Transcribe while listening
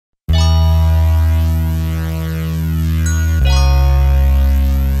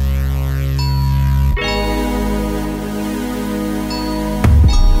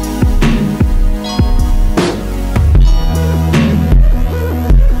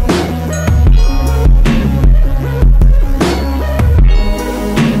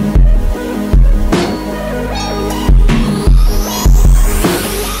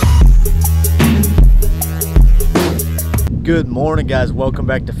Good morning, guys. Welcome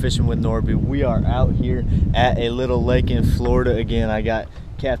back to Fishing with Nordbye. We are out here at a little lake in Florida again. I got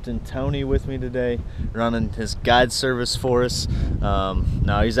Captain Tony with me today, running his guide service for us.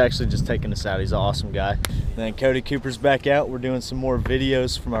 No, he's actually just taking us out. He's an awesome guy. And then Cody Cooper's back out. We're doing some more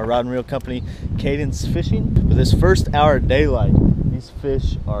videos from our rod and reel company, Cadence Fishing. For this first hour of daylight, these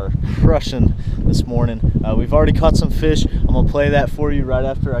fish are crushing this morning. We've already caught some fish. I'm gonna play that for you right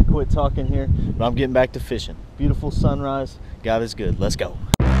after I quit talking here, but I'm getting back to fishing. Beautiful sunrise. God is good. Let's go.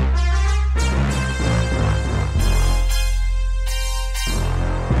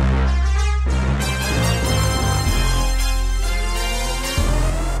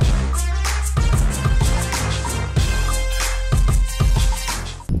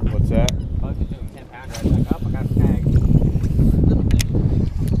 What's that?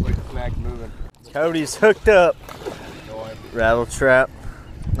 Cody's hooked up. Rattle trap.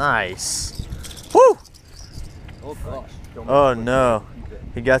 Nice. Woo! Oh gosh. Oh no.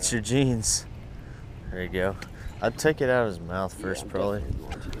 He got your jeans. There you go. I'd take it out of his mouth first, probably.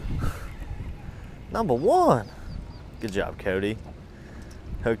 Number one. Good job, Cody.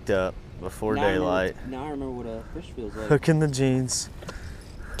 Hooked up before daylight. Now I remember what a fish feels like. Hooking the jeans.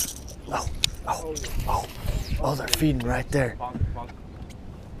 Oh, they're feeding right there.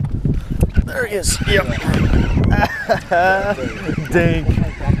 There he is. Yep. Dink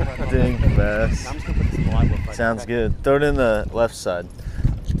bass. Sounds good. Throw it in the left side.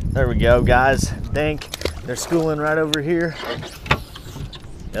 There we go, guys. Dink. They're schooling right over here.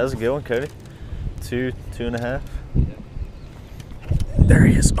 That was a good one, Cody. Two and a half. There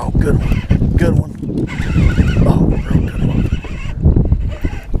he is. Oh, good one. Good one. Oh, real good one.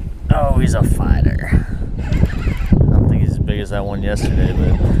 Oh, he's a fighter. I don't think he's as big as that one yesterday,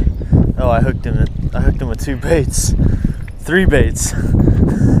 but oh, I hooked him with two baits. Three baits.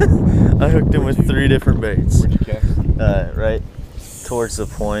 I hooked him with three different baits. Right towards the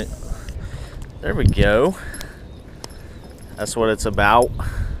point. There we go. That's what it's about.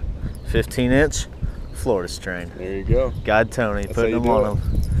 15-inch Florida strain. There you go. Guide Tony, That's putting them on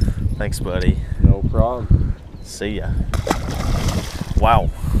him. Thanks, buddy. No problem. See ya. Wow.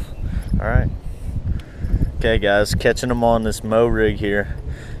 All right. Okay, guys, catching them on this Mo rig here.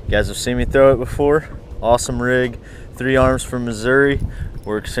 You guys have seen me throw it before. Awesome rig. 3 arms from Missouri.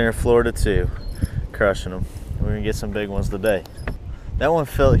 Works here in Florida too. Crushing them. We're gonna get some big ones today. That one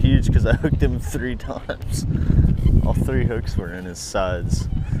felt huge because I hooked him 3 times. All 3 hooks were in his sides.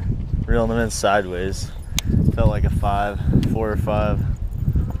 Reeling them in sideways. Felt like a 4 or 5.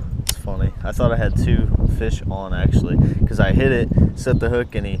 It's funny. I thought I had 2 fish on actually because I hit it, set the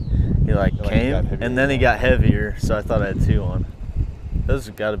hook, and he like came, and then he got heavier. So I thought I had 2 on. Those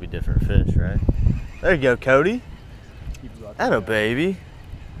have got to be different fish, right? There you go, Cody. Atta baby.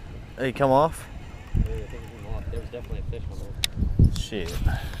 Hey, come off. There was definitely a fish on there. Shit.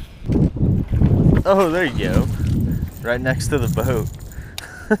 Oh, there you go. Right next to the boat.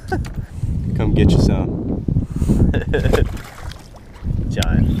 Come get you some.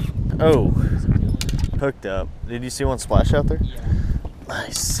 Giant. Oh, hooked up. Did you see one splash out there? Yeah.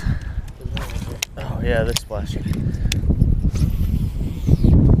 Nice. Oh yeah, they're splashing.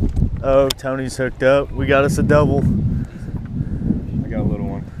 Oh, Tony's hooked up. We got us a double. I got a little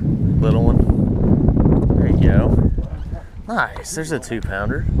one. Little one. There you go. Nice. There's a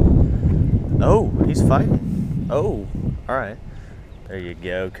 2-pounder. Oh, he's fighting. Oh, all right. There you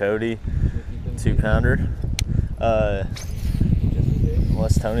go, Cody. 2-pounder.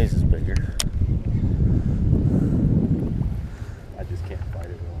 Unless Tony's is bigger. I just can't fight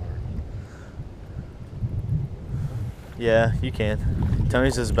it real hard. Yeah, you can.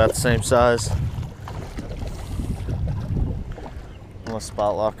 Tony's is about the same size. I'm gonna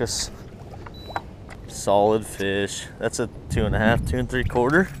spot lock us. Solid fish. That's a 2.5, 2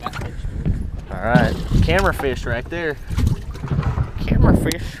 3/4. All right, camera fish right there. Camera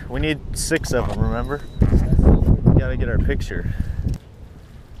fish. We need 6 of them, remember? We gotta get our picture.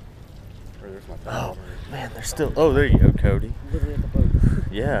 Oh man, they're still. Oh, there you go, Cody. Literally at the boat.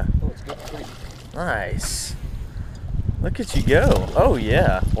 Yeah. Oh, it's good. Nice. Look at you go. Oh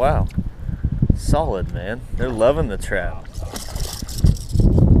yeah. Wow. Solid, man. They're loving the trap.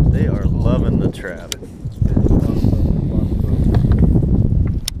 They are loving the trap.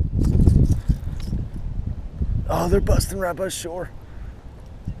 Oh, they're busting right by shore.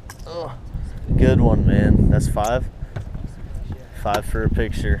 Oh, good one, man. That's 5. 5 for a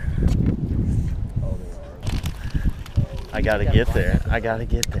picture. I gotta get there. I gotta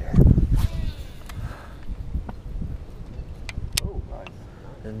get there.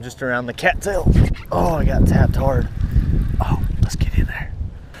 And just around the cattail. Oh, I got tapped hard. Oh, let's get in there.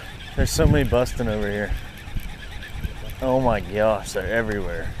 There's so many busting over here. Oh my gosh, they're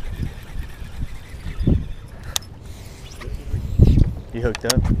everywhere. You hooked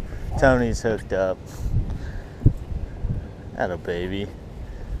up? Tony's hooked up. Atta baby.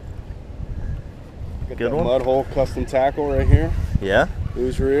 Got Good that one? mud hole custom tackle right here. Yeah?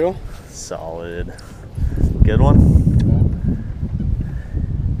 Who's real? Solid. Good one?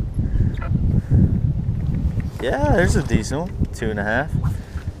 Yeah, there's a decent one.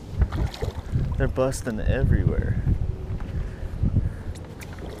 2.5. They're busting everywhere.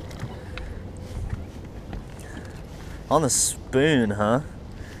 On the spoon, huh?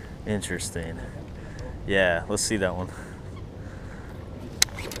 Interesting. Yeah, let's see that one.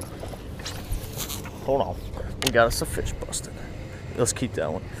 Hold on. We got us a fish busted. Let's keep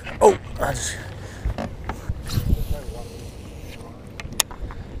that one. Oh, I just...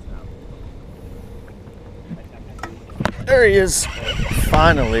 There he is.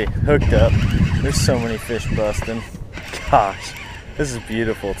 Finally hooked up. There's so many fish busting. Gosh, this is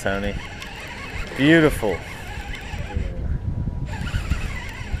beautiful, Tony. Beautiful.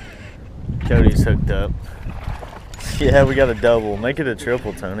 Cody's hooked up. Yeah, we got a double. Make it a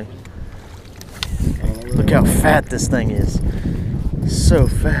triple, Tony. Look how fat this thing is. So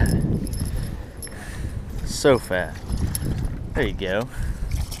fat. So fat. There you go.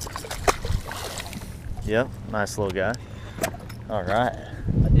 Yep, nice little guy. All right.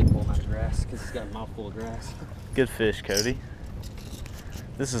 I did pull him out of grass because he's got a mouthful of grass. Good fish, Cody.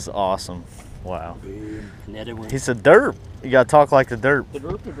 This is awesome. Wow. Netted one. He's a derp. You gotta talk like the derp. The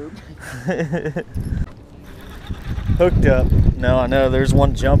derp. Hooked up. No, I know. There's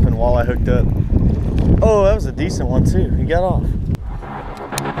one jumping while I hooked up. Oh, that was a decent one too. He got off.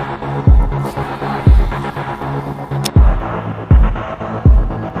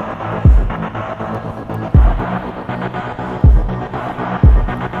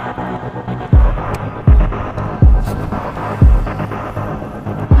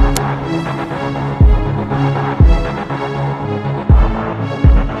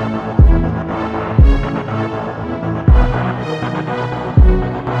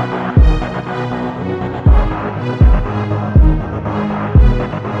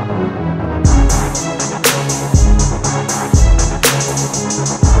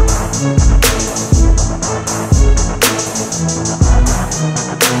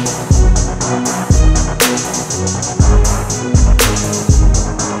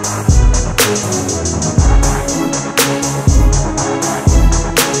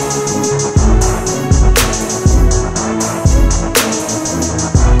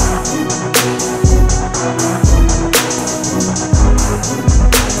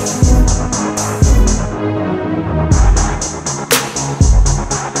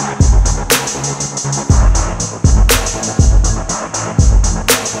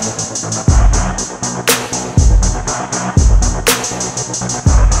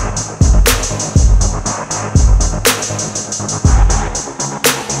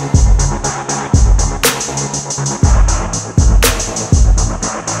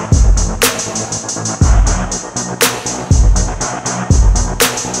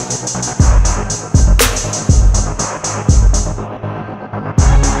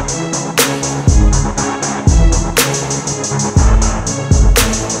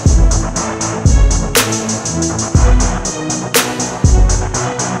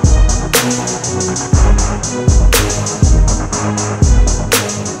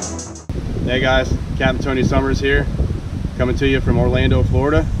 Hey guys, Captain Tony Summers here, coming to you from Orlando,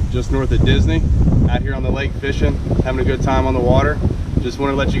 Florida, just north of Disney. Out here on the lake fishing, having a good time on the water. Just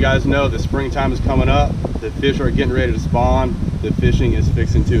want to let you guys know the springtime is coming up. The fish are getting ready to spawn. The fishing is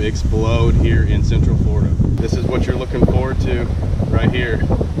fixing to explode here in Central Florida. This is what you're looking forward to right here,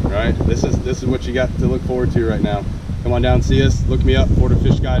 right? This is what you got to look forward to right now. Come on down and see us. Look me up,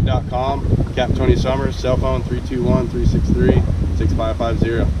 FloridaFishGuide.com. Captain Tony Summers, cell phone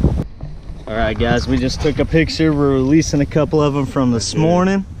 321-363-6550. All right, guys, we just took a picture. We're releasing a couple of them from this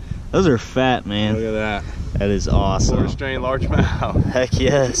morning. Those are fat, man. Look at that. That is awesome. Florida strain largemouth. Heck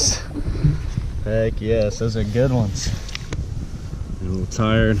yes. Heck yes, those are good ones. A little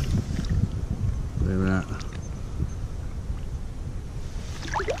tired. Look at that.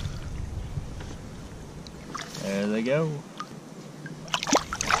 There they go.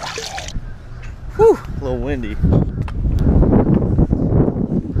 Whew, a little windy.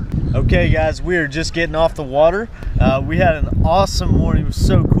 Okay guys, we are just getting off the water. We had an awesome morning. It was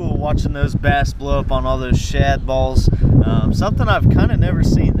so cool watching those bass blow up on all those shad balls. Something I've kind of never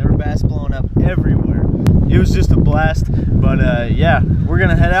seen. There were bass blowing up everywhere. it was just a blast. But yeah, we're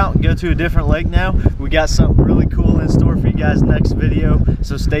gonna head out and go to a different lake now. We got something really cool in store for you guys next video,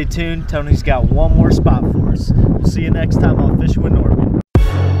 so stay tuned. Tony's got one more spot for us. We'll see you next time on Fishing with Nordbye.